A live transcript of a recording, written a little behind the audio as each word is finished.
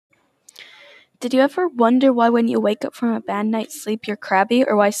Did you ever wonder why when you wake up from a bad night's sleep you're crabby,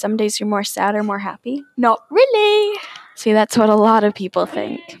 or why some days you're more sad or more happy? Not really. See, that's what a lot of people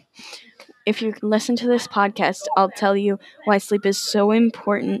think. If you listen to this podcast, I'll tell you why sleep is so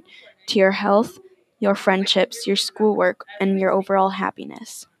important to your health, your friendships, your schoolwork, and your overall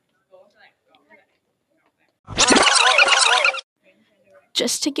happiness.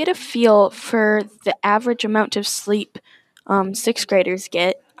 Just to get a feel for the average amount of sleep sixth graders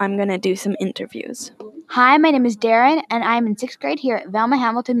get, I'm going to do some interviews. Hi, my name is Darren, and I'm in 6th grade here at Velma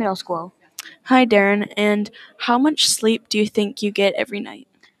Hamilton Middle School. Hi, Darren, and how much sleep do you think you get every night?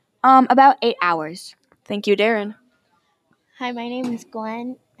 About 8 hours. Thank you, Darren. Hi, my name is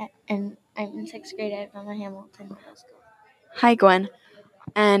Glenn, and I'm in 6th grade at Velma Hamilton Middle School. Hi, Gwen.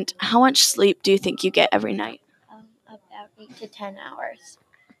 And how much sleep do you think you get every night? About 8 to 10 hours.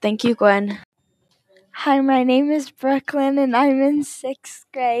 Thank you, Gwen. Hi, my name is Brooklyn, and I'm in 6th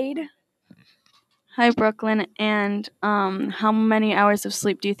grade. Hi, Brooklyn. And how many hours of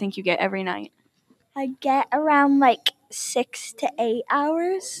sleep do you think you get every night? I get around 6 to 8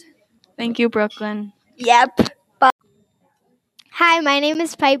 hours. Thank you, Brooklyn. Yep. Hi, my name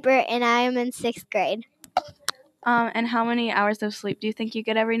is Piper, and I am in 6th grade. And how many hours of sleep do you think you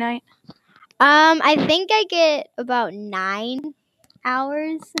get every night? I think I get about 9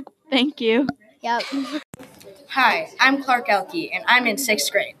 hours. Thank you. Yep. Hi, I'm Clark Elke, and I'm in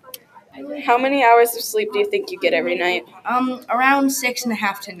 6th grade. How many hours of sleep do you think you get every night? Around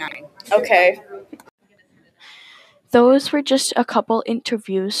 6.5 to 9. Okay. Those were just a couple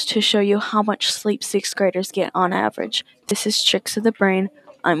interviews to show you how much sleep sixth graders get on average. This is Tricks of the Brain.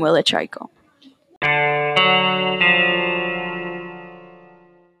 I'm Willa Trico.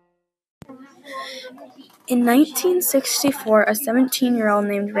 In 1964, a 17-year-old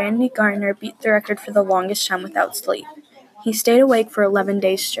named Randy Gardner beat the record for the longest time without sleep. He stayed awake for 11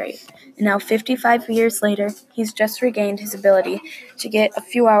 days straight, and now 55 years later, he's just regained his ability to get a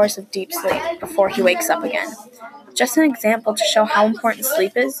few hours of deep sleep before he wakes up again. Just an example to show how important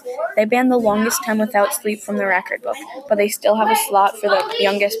sleep is, they banned the longest time without sleep from the record book, but they still have a slot for the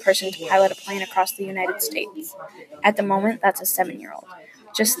youngest person to pilot a plane across the United States. At the moment, that's a 7-year-old.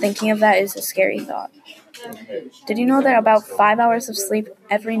 Just thinking of that is a scary thought. Did you know that about 5 hours of sleep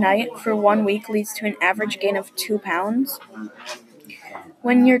every night for 1 week leads to an average gain of 2 pounds?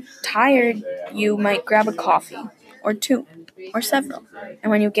 When you're tired, you might grab a coffee, or 2, or several. And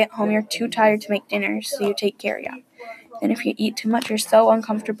when you get home, you're too tired to make dinner, so you take carryout. Then if you eat too much, you're so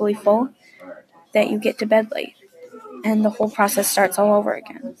uncomfortably full that you get to bed late. And the whole process starts all over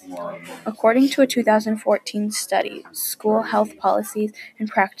again. According to a 2014 study, School Health Policies and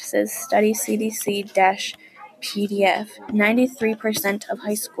Practices Study CDC-PDF, 93% of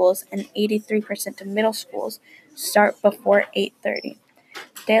high schools and 83% of middle schools start before 8:30.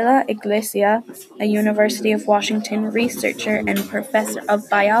 De La Iglesia, a University of Washington researcher and professor of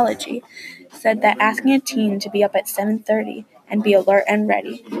biology, said that asking a teen to be up at 7:30 and be alert and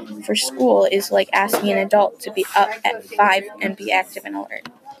ready for school is like asking an adult to be up at 5 and be active and alert.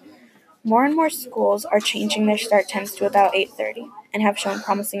 More and more schools are changing their start times to about 8:30 and have shown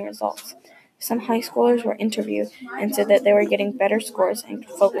promising results. Some high schoolers were interviewed and said that they were getting better scores and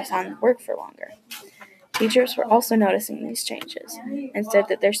could focus on work for longer. Teachers were also noticing these changes and said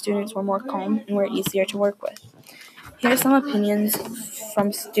that their students were more calm and were easier to work with. Here are some opinions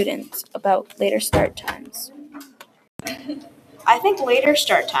from students about later start times. I think later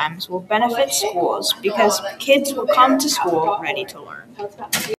start times will benefit schools because kids will come to school ready to learn.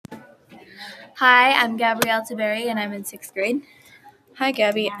 Hi, I'm Gabrielle Tiberi, and I'm in 6th grade. Hi,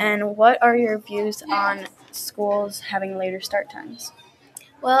 Gabby, and what are your views on schools having later start times?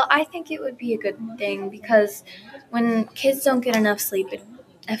 Well, I think it would be a good thing because when kids don't get enough sleep, it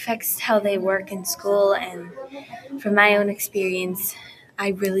affects how they work in school, and from my own experience, I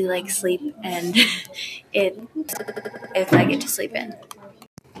really like sleep, and if I get to sleep in.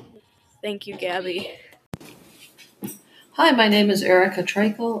 Thank you, Gabby. Hi, my name is Erica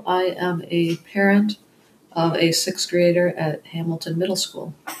Trico. I am a parent of a 6th grader at Hamilton Middle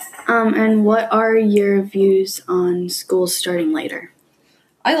School. And what are your views on schools starting later?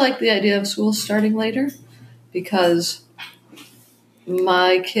 I like the idea of schools starting later because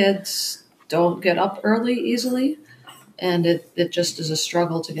my kids don't get up early easily, and it just is a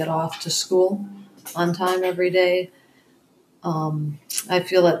struggle to get off to school on time every day. I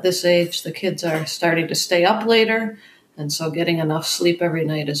feel at this age the kids are starting to stay up later, and so getting enough sleep every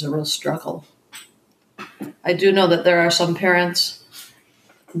night is a real struggle. I do know that there are some parents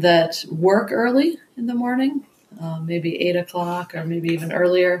that work early in the morning, maybe 8 o'clock or maybe even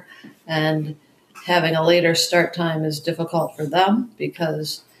earlier, and having a later start time is difficult for them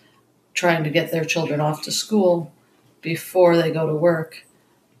because trying to get their children off to school before they go to work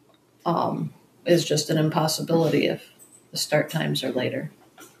is just an impossibility if the start times are later.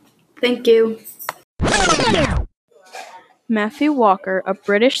 Thank you. Matthew Walker, a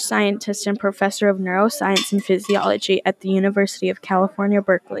British scientist and professor of neuroscience and physiology at the University of California,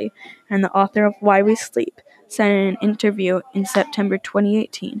 Berkeley, and the author of Why We Sleep, said in an interview in September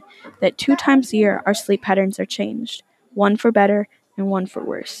 2018 that 2 times a year our sleep patterns are changed, one for better and one for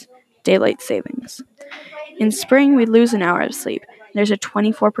worse. Daylight savings. In spring, we lose an hour of sleep. There's a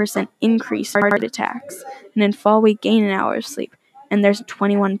 24% increase in heart attacks. And in fall, we gain an hour of sleep. And there's a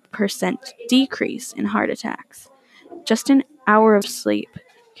 21% decrease in heart attacks. Just an hour of sleep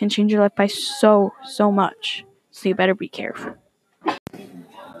can change your life by so much. So you better be careful.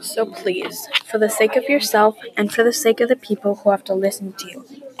 So please, for the sake of yourself and for the sake of the people who have to listen to you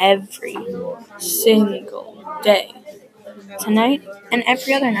every single day, tonight and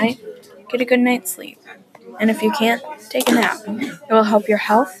every other night, get a good night's sleep. And if you can't, take a nap. It will help your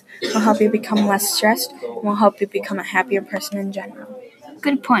health, it will help you become less stressed, and will help you become a happier person in general.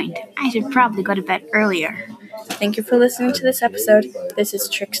 Good point. I should probably go to bed earlier. Thank you for listening to this episode. This is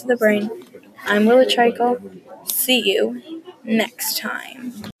Tricks of the Brain. I'm Willa Trikel. See you next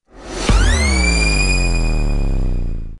time.